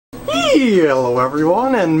Hello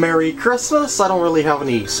everyone, and Merry Christmas! I don't really have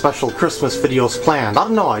any special Christmas videos planned. I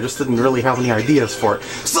don't know, I just didn't really have any ideas for it.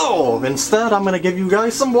 So, instead I'm gonna give you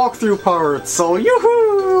guys some walkthrough parts, so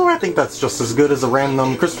yoo-hoo! I think that's just as good as a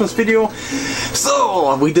random Christmas video.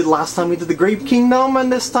 So, last time we did the Grape Kingdom,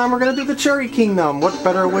 and this time we're gonna do the Cherry Kingdom. What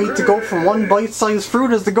better way to go from one bite-sized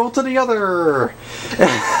fruit is to go to the other!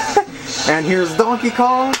 And here's Donkey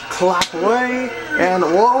Kong, clap away, and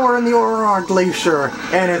whoa, we're in the Aurora Glacier,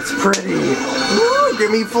 and it's pretty. Woo,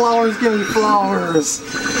 give me flowers, give me flowers.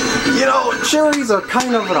 You know, cherries are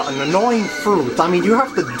kind of an annoying fruit. I mean, you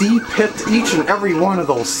have to deep hit each and every one of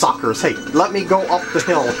those suckers. Hey, let me go up the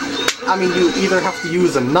hill. I mean, you either have to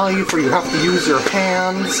use a knife or you have to use your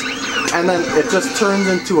hands, and then it just turns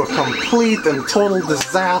into a complete and total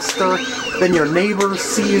disaster. Then your neighbor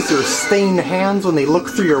sees your stained hands when they look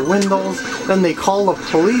through your windows. Then they call the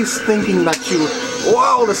police thinking that you...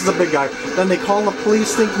 Whoa, this is a big guy. Then they call the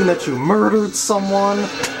police thinking that you murdered someone.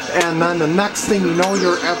 And then the next thing you know,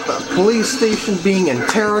 you're at the police station being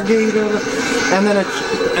interrogated. And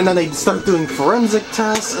then they start doing forensic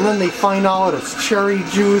tests. And then they find out it's cherry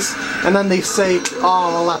juice. And then they say, oh,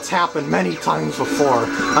 well, that's happened many times before.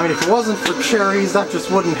 I mean, if it wasn't for cherries, that just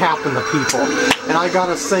wouldn't happen to people. And I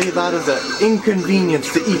gotta say, that is an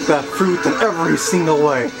inconvenience to eat that fruit in every single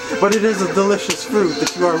way. But it is a delicious fruit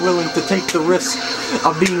if you are willing to take the risk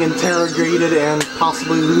of being interrogated and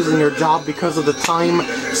possibly losing your job because of the time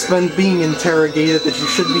spent being interrogated that you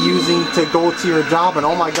should be using to go to your job. And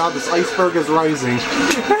oh my god, this iceberg is rising.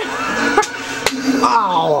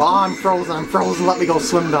 Ow, I'm frozen, let me go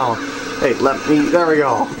swim down. Hey, there we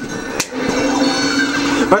go.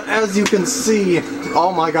 But as you can see,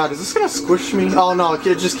 oh my god, is this gonna squish me? Oh no, it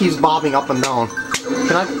just keeps bobbing up and down.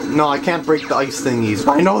 Can I? No, I can't break the ice thingies,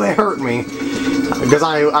 but I know they hurt me. Because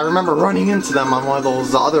I remember running into them on one of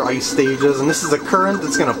those other ice stages, and this is a current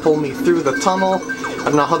that's gonna pull me through the tunnel. I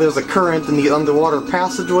don't know how there's a current in the underwater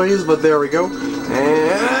passageways, but there we go.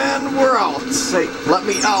 And we're out. Hey, let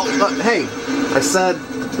me out. Hey, I said,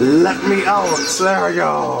 let me out. There we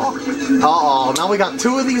go. Uh-oh, now we got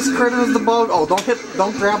two of these critters to bug. Oh,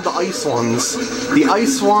 don't grab the ice ones. The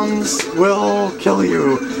ice ones will kill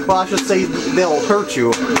you. Well, I should say they'll hurt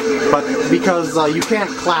you, but because you can't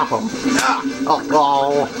clap them.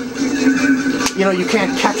 Oh. You know, you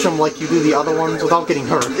can't catch them like you do the other ones without getting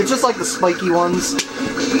hurt. It's just like the spiky ones.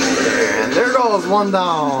 And there goes one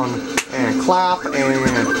down. And clap, and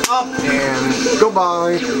up, and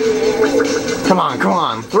goodbye. Come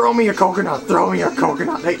on. Throw me a coconut.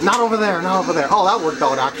 Hey, not over there. Oh, that worked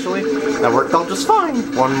out, actually. That worked out just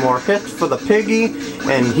fine. One more hit for the piggy,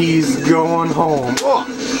 and he's going home. Oh.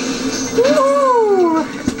 Woo!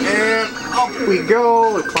 And up we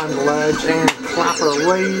go. We climb the ledge, and clap our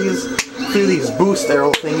ways through these boost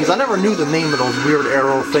arrow thingies. I never knew the name of those weird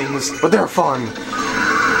arrow things, but they're fun.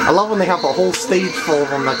 I love when they have a whole stage full of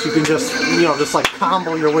them that you can just, you know, just like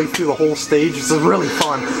combo your way through the whole stage. It's really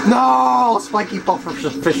fun. No! Spiky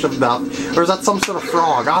pufferfish of death. Or is that some sort of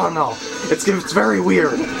frog? I don't know. It's very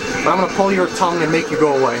weird. But I'm gonna pull your tongue and make you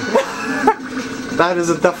go away. That is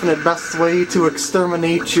a definite best way to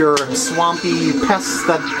exterminate your swampy pests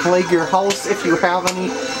that plague your house, if you have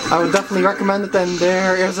any. I would definitely recommend it. Then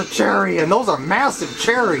there is a cherry, and those are massive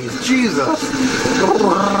cherries. Jesus.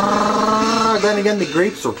 Then again, the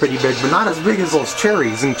grapes are pretty big, but not as big as those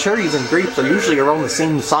cherries. And cherries and grapes are usually around the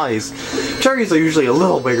same size. Cherries are usually a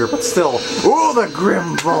little bigger, but still. Oh, the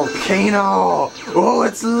grim volcano! Oh,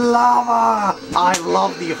 it's lava! I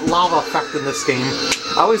love the lava effect in this game.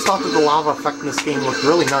 I always thought that the lava effect in this game looked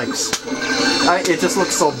really nice. It just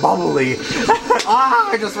looks so bubbly.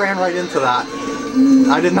 I just ran right into that.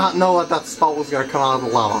 I did not know that spout was going to come out of the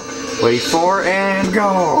lava. Wait for and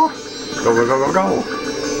go! Go.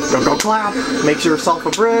 Go clap, make yourself a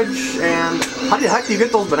bridge, and how the heck do you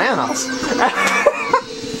get those bananas?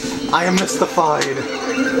 I am mystified.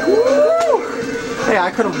 Woo! Hey,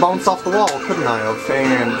 I could have bounced off the wall, couldn't I have?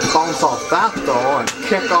 And bounce off that though, and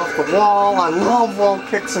kick off the wall. I love wall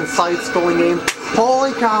kicks and side-scrolling games.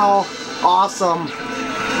 Holy cow! Awesome.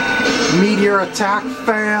 Meteor attack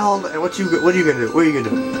failed. And what are you gonna do?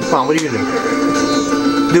 Come on, what are you gonna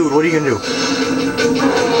do? Dude, what are you gonna do?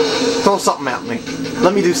 Throw something at me.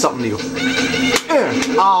 Let me do something to you.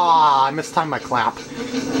 Ah, I mistimed my clap.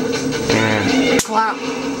 And clap.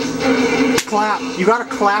 Clap. You gotta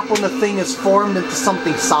clap when the thing is formed into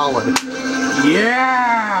something solid.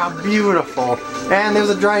 Yeah! Beautiful. And there's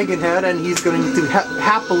a dragon head, and he's going to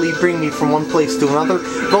happily bring me from one place to another.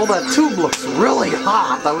 Though that tube looks really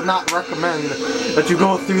hot, I would not recommend that you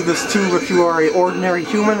go through this tube if you are an ordinary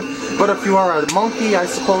human. But if you are a monkey, I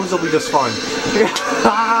suppose you'll be just fine.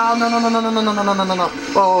 Ah, no, no, no, no, no, no, no, no, no, no.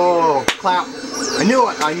 Oh, clap. I knew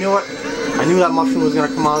it, I knew it. I knew that mushroom was going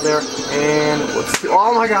to come out of there. And,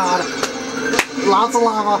 oh my god. Lots of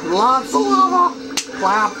lava, lots of lava.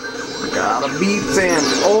 Clap. Gotta beat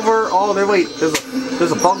and over. Oh, there. Wait.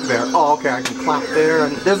 There's a bug there. Oh, okay. I can clap there,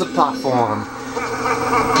 and there's a platform.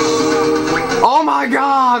 Oh my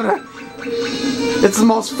god! It's the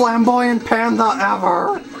most flamboyant panda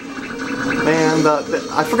ever. And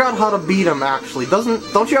I forgot how to beat him. Actually, don't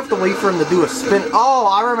you have to wait for him to do a spin? Oh,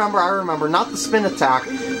 I remember. Not the spin attack.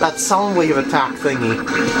 That sound wave attack thingy.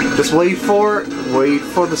 Just wait for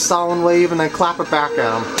the sound wave, and then clap it back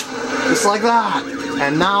at him. Just like that.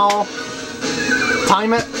 And now,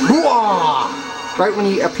 time it. Right when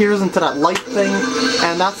he appears into that light thing,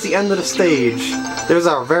 and that's the end of the stage. There's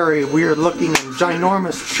our very weird looking and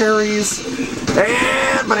ginormous cherries. And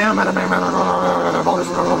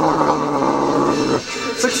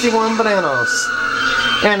 61 bananas.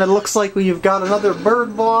 And it looks like we've got another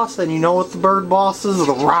bird boss, and you know what the bird boss is, or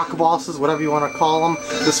the rock bosses, whatever you want to call them.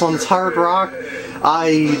 This one's hard rock.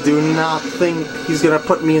 I do not think he's going to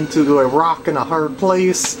put me into a rock in a hard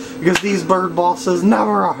place, because these bird bosses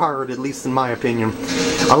never are hard, at least in my opinion.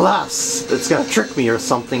 Unless it's going to trick me or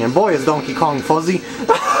something, and boy is Donkey Kong fuzzy.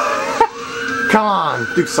 Come on,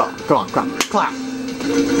 do something. Come on, clap, clap.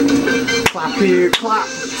 Clap here, clap,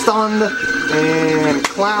 stunned, and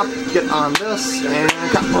clap, get on this, and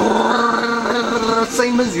clap.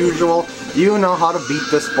 Same as usual. You know how to beat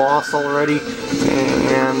this boss already,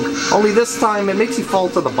 and only this time it makes you fall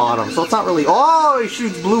to the bottom, so it's not really... Oh, he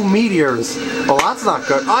shoots blue meteors! Well, that's not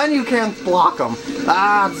good. And you can't block them.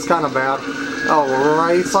 Ah, it's kind of bad.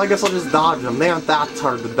 Alright, so I guess I'll just dodge them. They aren't that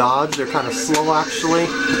hard to dodge. They're kind of slow, actually.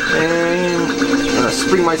 And I'm gonna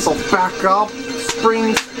spring myself back up.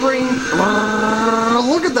 Spring, spring.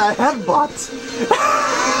 Look at that headbutt!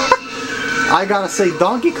 I gotta say,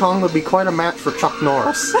 Donkey Kong would be quite a match for Chuck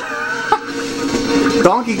Norris.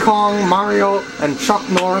 Donkey Kong, Mario, and Chuck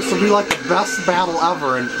Norris would be like the best battle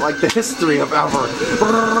ever in like the history of ever.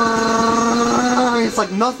 It's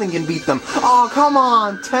like nothing can beat them. Oh, come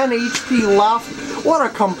on! 10 HP left. What a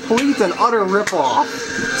complete and utter ripoff.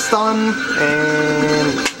 Stun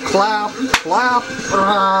and clap, clap.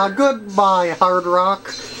 Goodbye, Hard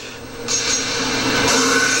Rock.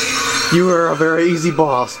 You were a very easy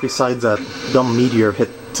boss besides that dumb meteor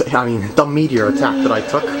dumb meteor attack that I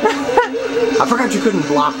took. I forgot you couldn't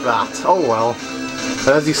block that. Oh well.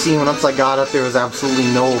 But as you see, once I got it, there was absolutely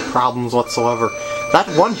no problems whatsoever. That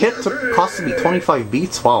one hit costed me 25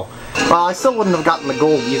 beats? Wow. Well, I still wouldn't have gotten the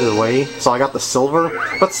gold either way, so I got the silver.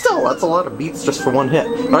 But still, that's a lot of beats just for one hit.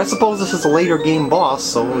 But I suppose this is a later game boss,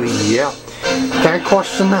 so yeah. Can't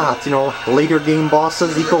question that, you know. Later game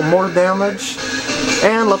bosses equal more damage.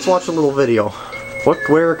 And let's watch a little video.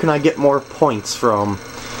 Where can I get more points from?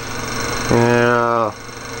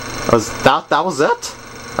 That was it?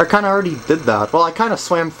 I kind of already did that. Well, I kind of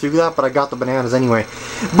swam through that, but I got the bananas anyway.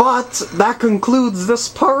 But that concludes this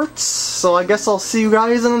part, so I guess I'll see you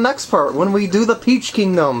guys in the next part when we do the Peach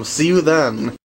Kingdom. See you then.